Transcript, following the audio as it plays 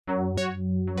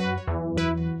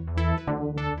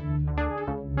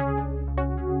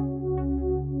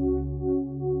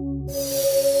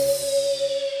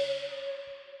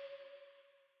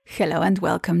Hello and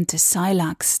welcome to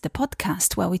SciLux, the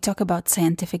podcast where we talk about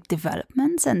scientific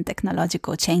developments and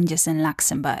technological changes in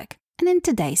Luxembourg. And in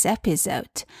today's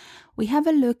episode, we have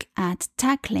a look at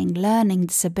tackling learning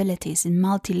disabilities in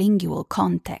multilingual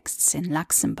contexts in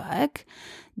Luxembourg.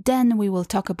 Then we will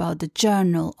talk about the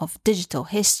Journal of Digital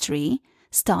History,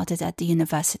 started at the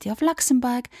University of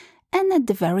Luxembourg. And at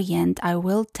the very end, I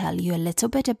will tell you a little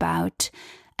bit about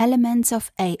elements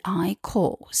of AI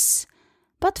course.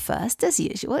 But first, as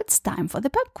usual, it's time for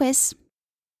the pub quiz.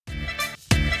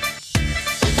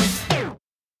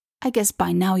 I guess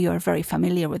by now you're very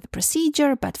familiar with the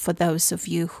procedure, but for those of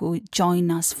you who join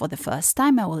us for the first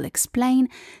time, I will explain.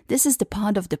 This is the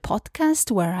part of the podcast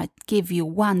where I give you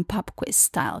one pub quiz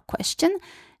style question,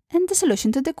 and the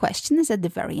solution to the question is at the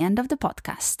very end of the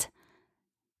podcast.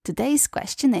 Today's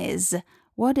question is,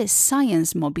 what is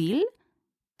Science Mobil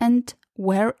and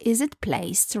where is it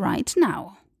placed right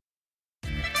now?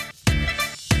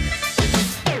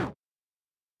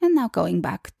 And now going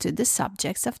back to the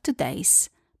subjects of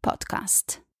today's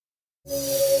podcast.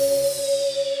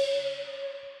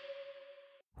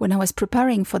 When I was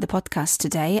preparing for the podcast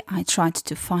today, I tried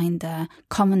to find a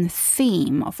common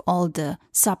theme of all the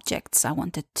subjects I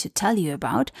wanted to tell you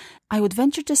about. I would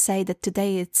venture to say that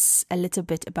today it's a little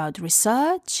bit about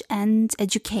research and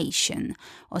education,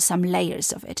 or some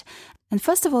layers of it. And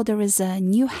first of all, there is a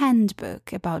new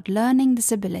handbook about learning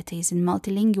disabilities in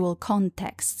multilingual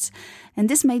contexts. And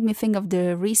this made me think of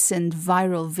the recent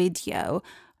viral video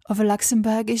of a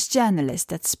Luxembourgish journalist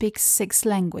that speaks 6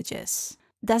 languages.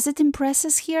 Does it impress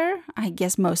us here? I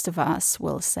guess most of us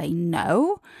will say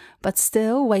no, but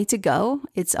still, way to go.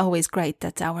 It's always great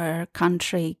that our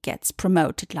country gets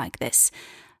promoted like this.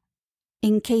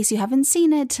 In case you haven't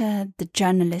seen it, the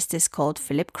journalist is called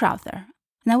Crowther.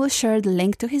 And I will share the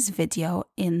link to his video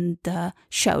in the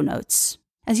show notes.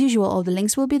 As usual, all the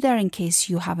links will be there in case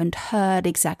you haven't heard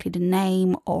exactly the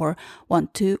name or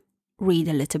want to read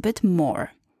a little bit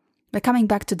more. But coming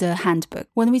back to the handbook,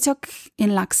 when we talk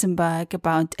in Luxembourg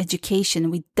about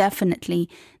education, we definitely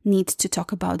need to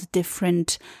talk about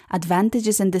different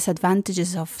advantages and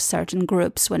disadvantages of certain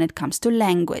groups when it comes to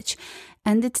language.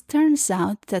 And it turns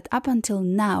out that up until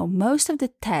now, most of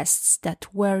the tests that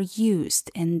were used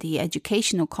in the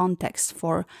educational context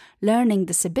for learning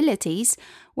disabilities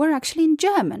were actually in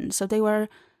German. So they were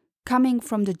coming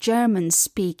from the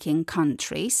German-speaking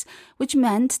countries, which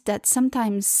meant that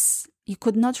sometimes you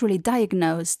could not really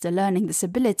diagnose the learning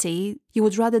disability, you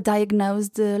would rather diagnose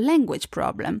the language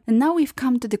problem. And now we've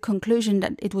come to the conclusion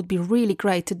that it would be really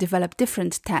great to develop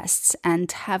different tests and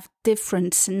have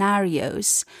different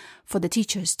scenarios for the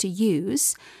teachers to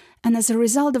use. And as a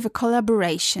result of a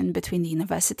collaboration between the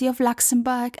University of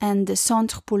Luxembourg and the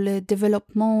Centre pour le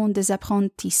Développement des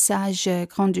Apprentissages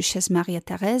Grande-Duchesse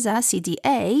Maria-Theresa,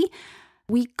 CDA,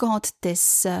 we got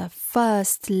this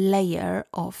first layer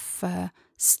of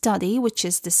study, which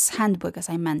is this handbook, as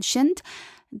I mentioned.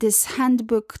 This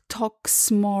handbook talks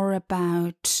more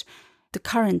about the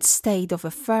current state of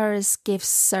affairs, gives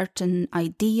certain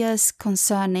ideas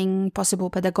concerning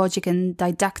possible pedagogic and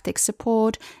didactic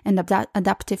support and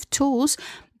adaptive tools,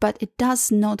 but it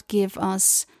does not give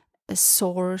us a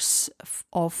source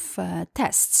of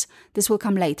tests. This will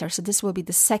come later, so this will be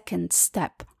the second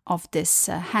step of this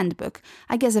handbook.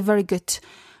 I guess a very good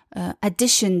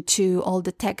addition to all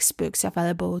the textbooks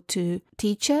available to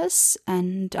teachers,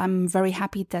 and I'm very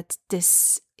happy that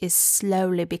this is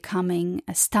slowly becoming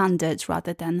a standard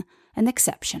rather than an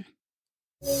exception.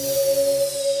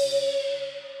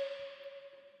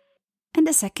 And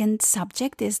the second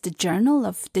subject is the Journal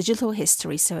of Digital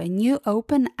History, so a new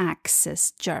open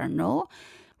access journal,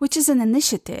 which is an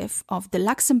initiative of the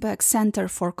Luxembourg Center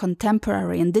for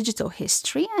Contemporary and Digital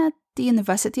History at the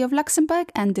University of Luxembourg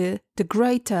and the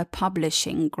Crowther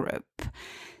publishing group.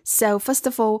 So first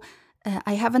of all,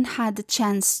 I haven't had the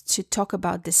chance to talk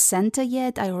about this center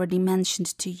yet. I already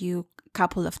mentioned to you a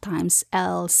couple of times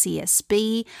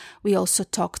LCSB. We also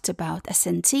talked about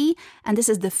SNT, and this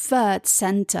is the third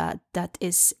center that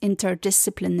is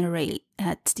interdisciplinary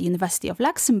at the University of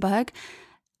Luxembourg.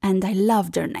 And I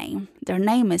love their name. Their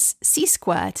name is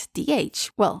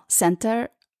C²DH. Well, Center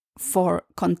for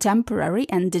Contemporary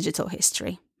and Digital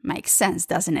History. Makes sense,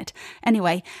 doesn't it?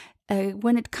 Anyway,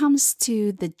 when it comes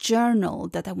to the journal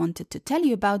that I wanted to tell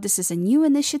you about, this is a new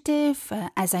initiative.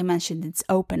 As I mentioned, it's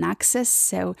open access,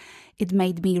 so it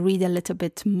made me read a little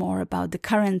bit more about the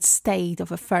current state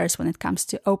of affairs when it comes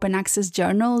to open access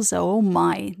journals. Oh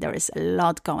my, there is a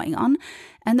lot going on.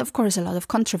 And of course, a lot of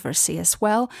controversy as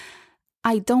well.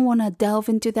 I don't want to delve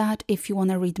into that. If you want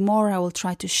to read more, I will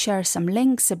try to share some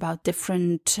links about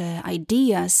different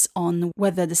ideas on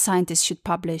whether the scientists should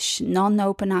publish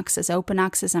non-open access, open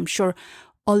access. I'm sure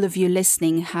all of you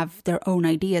listening have their own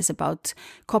ideas about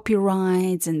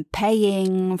copyrights and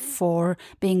paying for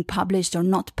being published or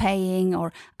not paying,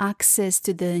 or access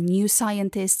to the new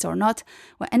scientists or not.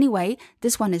 Well, anyway,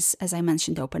 this one is, as I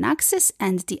mentioned, open access,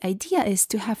 and the idea is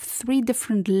to have 3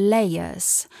 different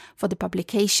layers for the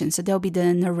publication. So there'll be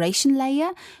the narration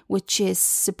layer, which is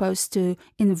supposed to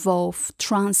involve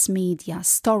transmedia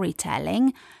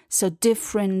storytelling, so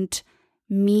different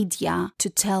media to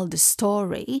tell the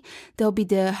story. There'll be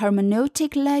the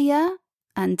hermeneutic layer,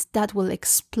 and that will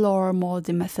explore more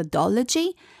the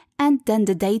methodology, and then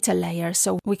the data layer,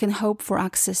 so we can hope for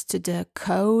access to the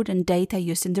code and data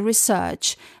used in the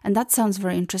research. And that sounds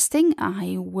very interesting.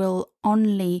 I will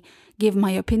only give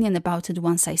my opinion about it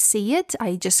once I see it.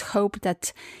 I just hope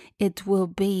that it will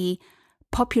be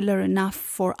popular enough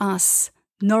for us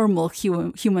normal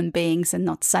human beings and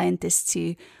not scientists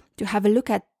to have a look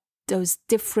at those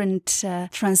different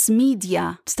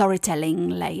transmedia storytelling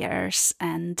layers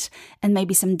and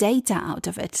maybe some data out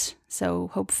of it. So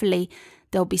hopefully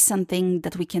there'll be something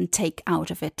that we can take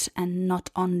out of it, and not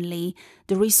only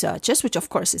the researchers, which of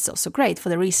course is also great for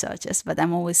the researchers, but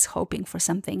I'm always hoping for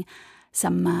some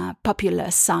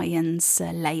popular science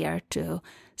layer to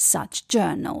such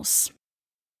journals.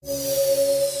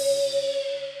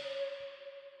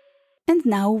 And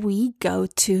now we go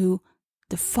to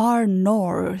the far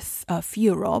north of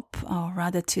Europe, or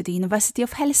rather to the University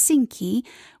of Helsinki,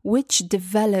 which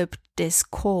developed this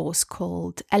course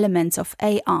called Elements of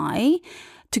AI,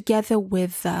 together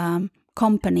with a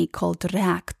company called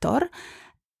Crowther.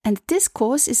 And this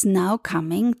course is now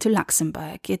coming to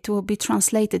Luxembourg. It will be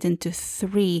translated into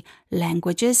 3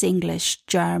 languages, English,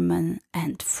 German,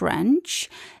 and French,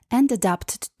 and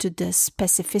adapted to the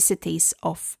specificities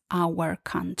of our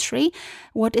country.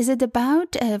 What is it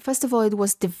about? First of all, it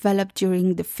was developed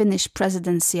during the Finnish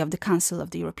presidency of the Council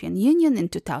of the European Union in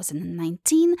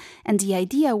 2019, and the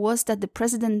idea was that the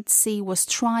presidency was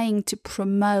trying to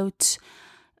promote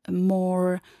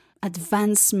more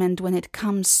advancement when it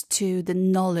comes to the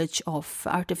knowledge of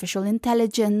artificial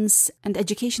intelligence and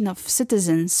education of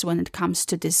citizens when it comes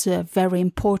to this very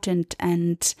important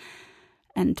and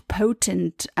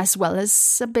potent, as well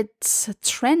as a bit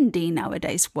trendy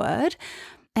nowadays word.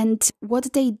 And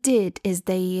what they did is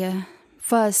they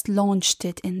first launched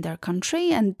it in their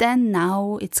country, and then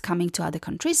now it's coming to other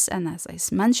countries, and as I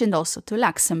mentioned, also to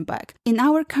Luxembourg. In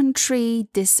our country,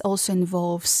 this also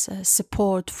involves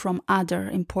support from other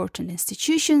important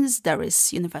institutions. There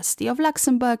is University of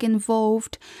Luxembourg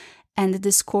involved, and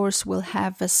this course will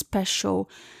have a special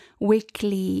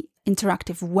weekly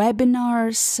interactive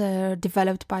webinars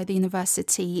developed by the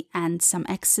university and some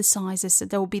exercises. So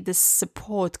there will be this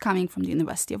support coming from the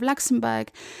University of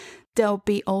Luxembourg. There'll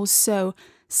be also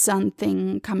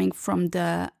something coming from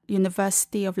the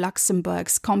University of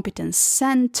Luxembourg's Competence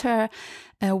Center.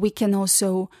 We can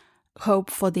also hope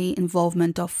for the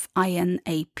involvement of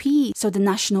INAP, so the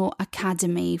National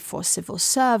Academy for Civil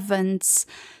Servants,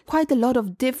 quite a lot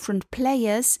of different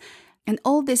players. And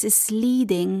all this is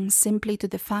leading simply to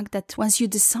the fact that once you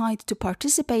decide to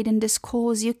participate in this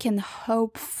course, you can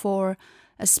hope for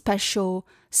a special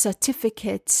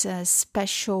certificate, a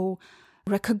special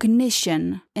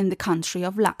recognition in the country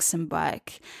of Luxembourg.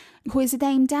 Who is it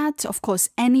aimed at? Of course,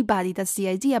 anybody, that's the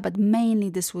idea, but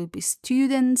mainly this will be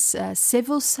students,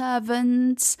 civil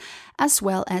servants, as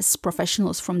well as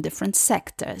professionals from different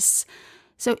sectors.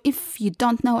 So if you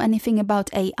don't know anything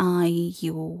about AI,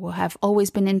 you have always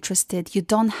been interested, you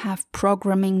don't have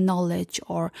programming knowledge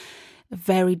or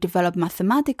very developed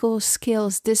mathematical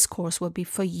skills, this course will be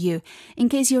for you. In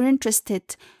case you're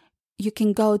interested, you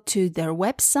can go to their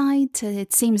website.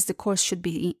 It seems the course should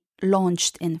be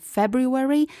launched in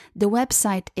February. The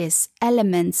website is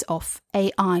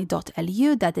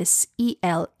elementsofai.lu, that is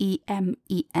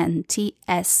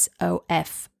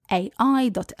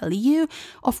elementsofai.lu.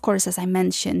 Of course, as I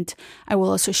mentioned, I will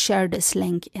also share this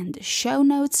link in the show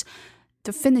notes.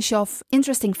 To finish off,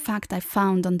 interesting fact I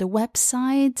found on the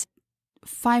website,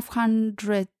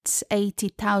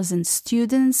 580,000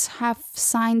 students have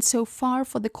signed so far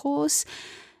for the course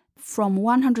from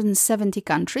 170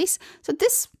 countries. So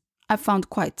this I found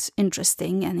quite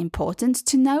interesting and important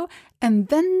to know. And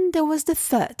then there was the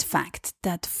third fact,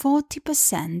 that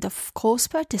 40% of course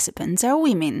participants are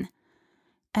women.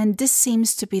 And this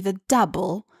seems to be the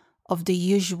double of the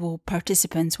usual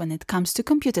participants when it comes to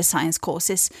computer science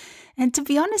courses. And to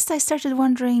be honest, I started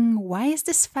wondering, why is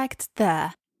this fact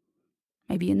there?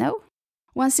 Maybe you know?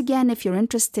 Once again, if you're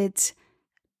interested,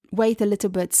 wait a little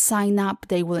bit, sign up.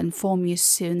 They will inform you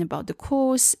soon about the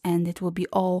course, and it will be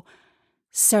all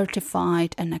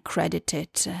certified and accredited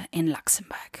in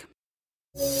Luxembourg.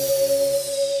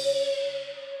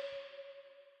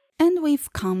 And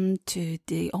we've come to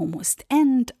the almost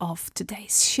end of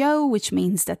today's show, which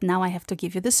means that now I have to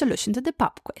give you the solution to the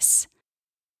pub quiz.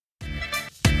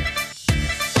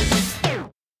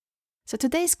 So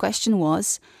today's question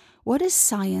was, what is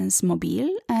Science Mobil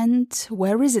and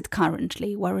where is it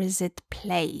currently? Where is it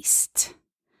placed?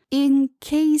 In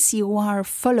case you are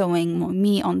following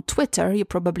me on Twitter, you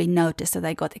probably noticed that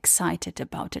I got excited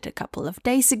about it a couple of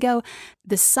days ago.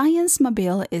 The Science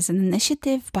Mobil is an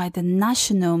initiative by the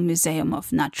National Museum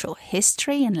of Natural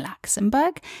History in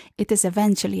Luxembourg. It is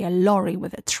eventually a lorry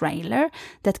with a trailer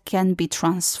that can be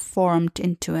transformed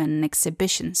into an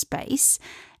exhibition space.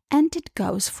 And it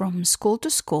goes from school to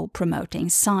school promoting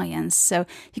science. So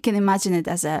you can imagine it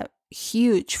as a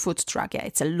huge food truck. Yeah,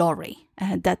 it's a lorry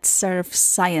that serves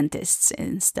scientists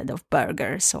instead of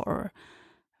burgers or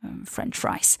French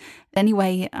fries.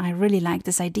 Anyway, I really like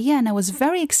this idea and I was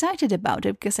very excited about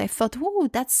it because I thought, oh,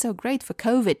 that's so great for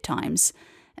COVID times.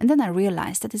 And then I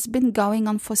realized that it's been going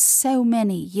on for so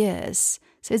many years.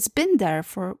 So it's been there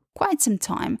for quite some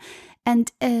time.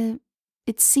 And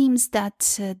it seems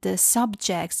that the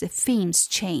subjects, the themes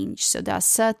change. So there are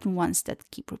certain ones that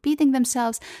keep repeating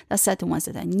themselves. There are certain ones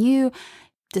that are new.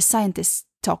 The scientists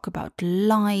talk about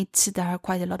light. There are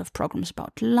quite a lot of programs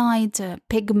about light,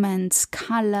 pigments,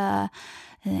 color,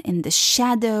 in the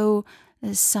shadow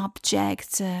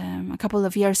subject. A couple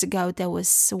of years ago, there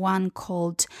was one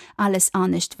called Alles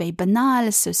Anischt wie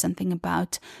banal, so something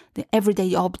about the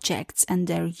everyday objects and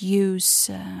their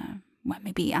use,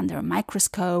 maybe under a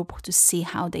microscope to see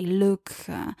how they look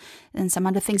and some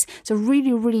other things. So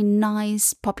really, really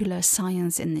nice popular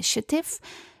science initiative.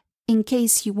 In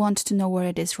case you want to know where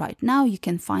it is right now, you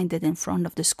can find it in front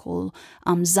of the school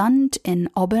Am Sand in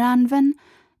Oberanven.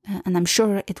 And I'm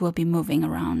sure it will be moving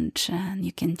around. And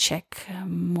you can check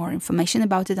more information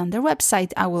about it on their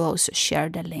website. I will also share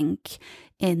the link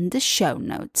in the show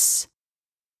notes.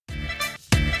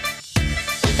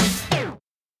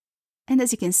 And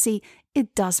as you can see,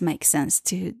 it does make sense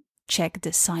to check the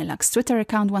SciLux Twitter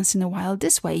account once in a while.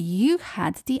 This way you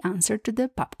had the answer to the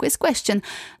pub quiz question.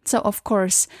 So of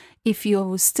course, if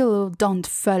you still don't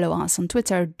follow us on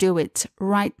Twitter, do it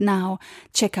right now.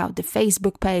 Check out the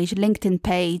Facebook page, LinkedIn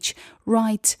page,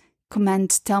 write,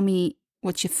 comment, tell me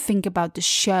what you think about the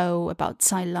show, about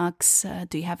SciLux.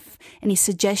 Do you have any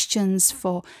suggestions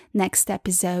for next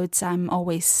episodes? I'm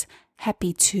always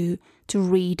happy to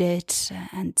read it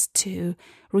and to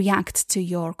react to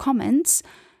your comments.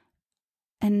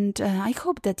 And I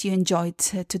hope that you enjoyed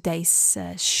today's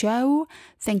show.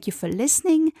 Thank you for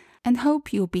listening and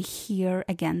hope you'll be here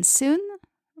again soon.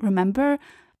 Remember,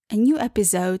 a new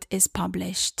episode is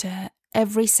published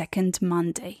every second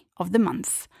Monday of the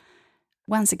month.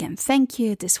 Once again, thank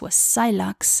you. This was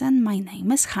SciLux and my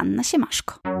name is Hanna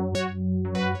Siemaszko.